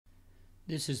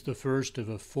This is the first of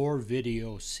a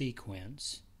 4-video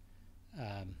sequence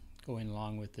going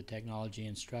along with the technology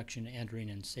instruction, entering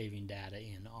and saving data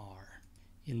in R.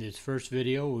 In this first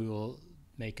video, we will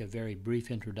make a very brief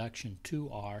introduction to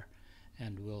R,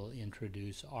 and we'll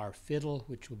introduce R fiddle,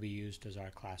 which will be used as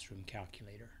our classroom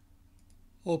calculator.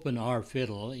 Open R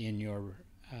fiddle in your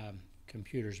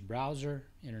computer's browser,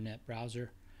 internet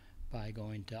browser, by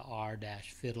going to r-fiddle.org.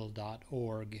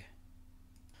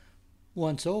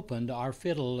 Once opened, R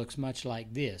fiddle looks much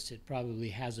like this. It probably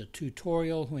has a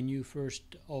tutorial when you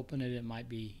first open it. It might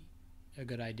be a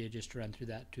good idea just to run through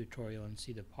that tutorial and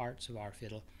see the parts of R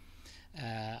fiddle.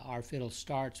 R fiddle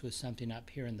starts with something up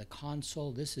here in the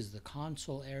console. This is the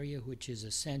console area, which is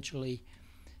essentially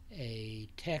a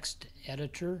text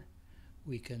editor.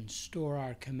 We can store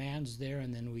our commands there,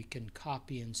 and then we can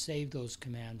copy and save those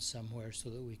commands somewhere so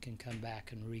that we can come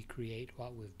back and recreate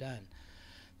what we've done.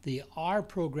 The R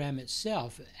program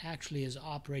itself actually is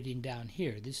operating down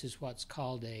here. This is what's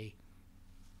called a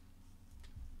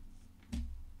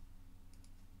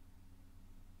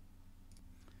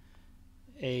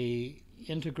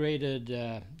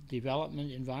integrated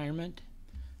development environment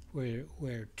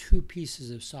where two pieces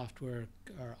of software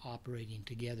are operating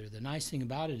together. The nice thing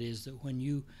about it is that when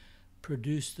you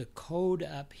produce the code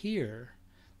up here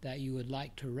that you would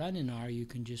like to run in R, you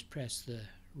can just press the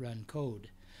run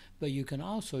code. But you can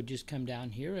also just come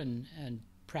down here and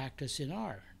practice in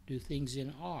R, do things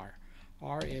in R.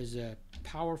 R is a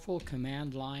powerful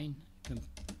command line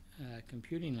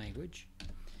computing language.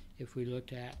 If we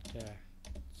looked at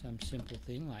some simple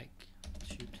thing like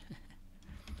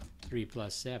 3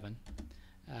 plus 7,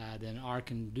 then R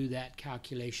can do that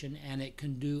calculation, and it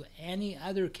can do any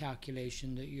other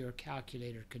calculation that your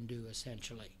calculator can do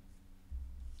essentially.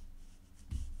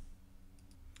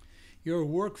 Your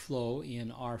workflow in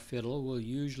R fiddle will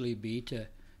usually be to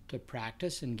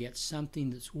practice and get something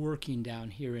that's working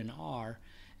down here in R,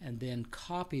 and then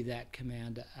copy that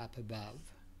command up above.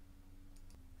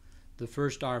 The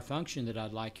first R function that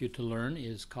I'd like you to learn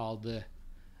is called the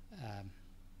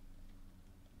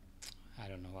I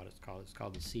don't know what it's called. It's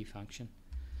called the C function.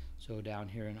 So down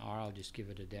here in R, I'll just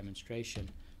give it a demonstration.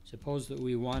 Suppose that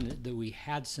we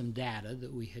had some data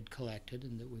that we had collected,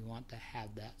 and that we want to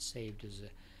have that saved as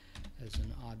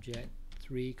an object.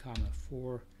 3,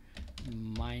 4,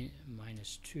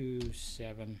 minus 2,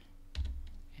 7,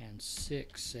 and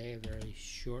 6, say, a very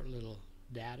short little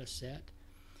data set.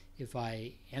 If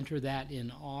I enter that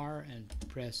in R and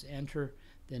press enter,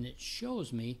 then it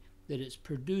shows me that it's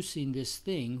producing this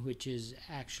thing, which is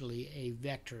actually a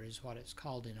vector, is what it's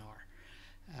called in R.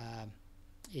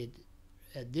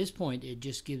 At this point, it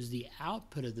just gives the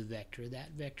output of the vector.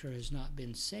 That vector has not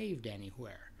been saved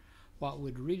anywhere. What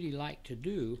we'd really like to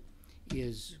do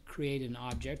is create an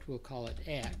object. We'll call it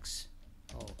X.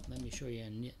 Oh, let me show you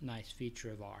a nice feature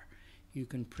of R. You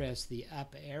can press the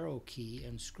up arrow key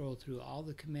and scroll through all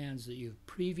the commands that you've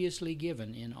previously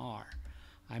given in R.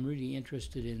 I'm really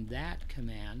interested in that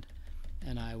command,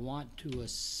 and I want to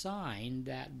assign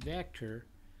that vector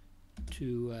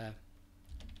to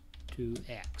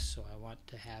X. So I want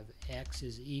to have X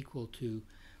is equal to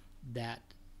that,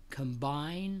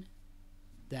 combine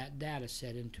that data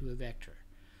set into a vector.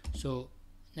 So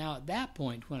now at that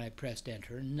point, when I pressed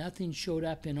enter, nothing showed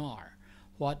up in R.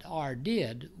 What R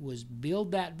did was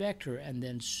build that vector and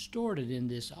then stored it in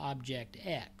this object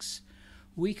X.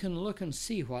 We can look and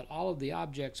see what all of the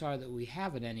objects are that we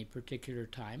have at any particular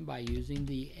time by using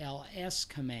the ls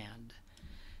command.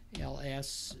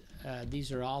 ls,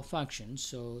 these are all functions,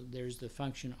 so there's the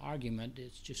function argument.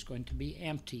 It's just going to be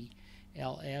empty.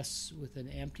 ls with an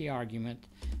empty argument,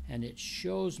 and it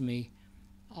shows me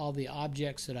all the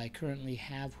objects that I currently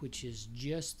have, which is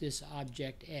just this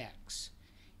object X.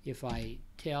 If I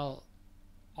tell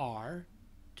R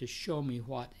to show me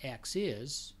what X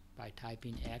is by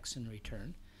typing X and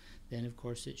return, then of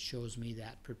course it shows me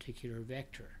that particular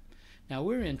vector. Now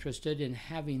we're interested in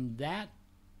having that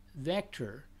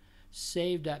vector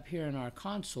saved up here in our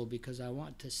console because I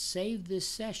want to save this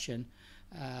session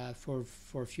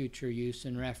for future use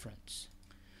and reference.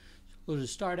 So to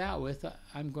start out with,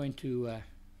 I'm going to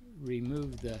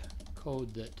remove the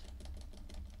code that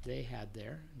they had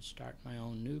there and start my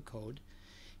own new code.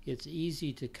 It's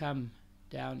easy to come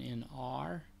down in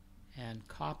R and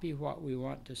copy what we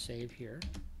want to save here,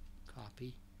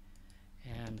 copy,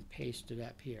 and paste it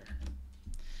up here.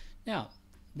 Now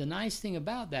the nice thing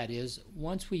about that is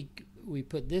once we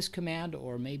put this command,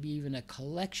 or maybe even a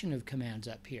collection of commands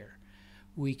up here,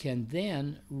 we can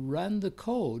then run the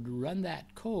code, run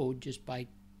that code just by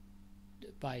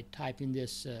typing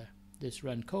this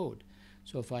run code.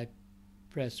 So if I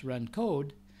press run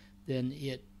code, then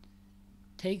it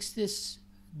takes this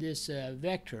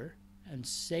vector and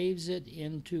saves it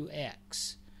into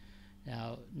X.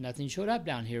 Now, nothing showed up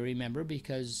down here, remember,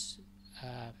 because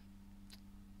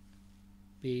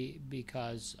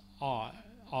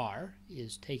R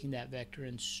is taking that vector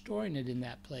and storing it in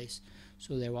that place,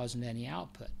 so there wasn't any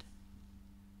output.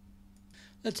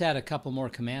 Let's add a couple more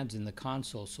commands in the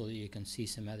console so that you can see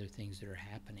some other things that are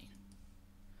happening.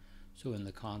 So in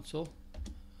the console,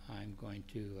 I'm going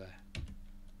to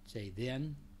say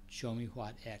then show me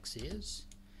what X is,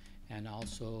 and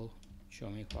also show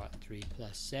me what 3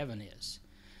 plus 7 is.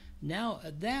 Now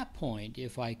at that point,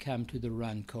 if I come to the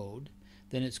run code,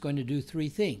 then it's going to do three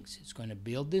things. It's going to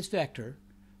build this vector,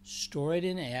 store it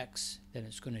in X, then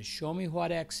it's going to show me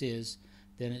what X is,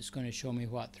 then it's going to show me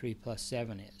what 3 plus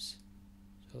 7 is.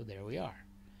 So there we are.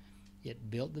 It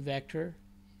built the vector,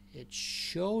 it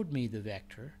showed me the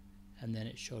vector, and then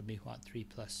it showed me what 3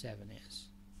 plus 7 is.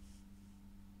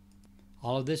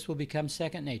 All of this will become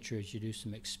second nature as you do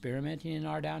some experimenting in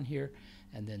R down here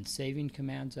and then saving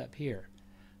commands up here.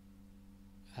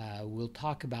 We'll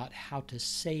talk about how to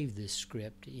save this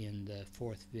script in the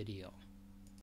fourth video.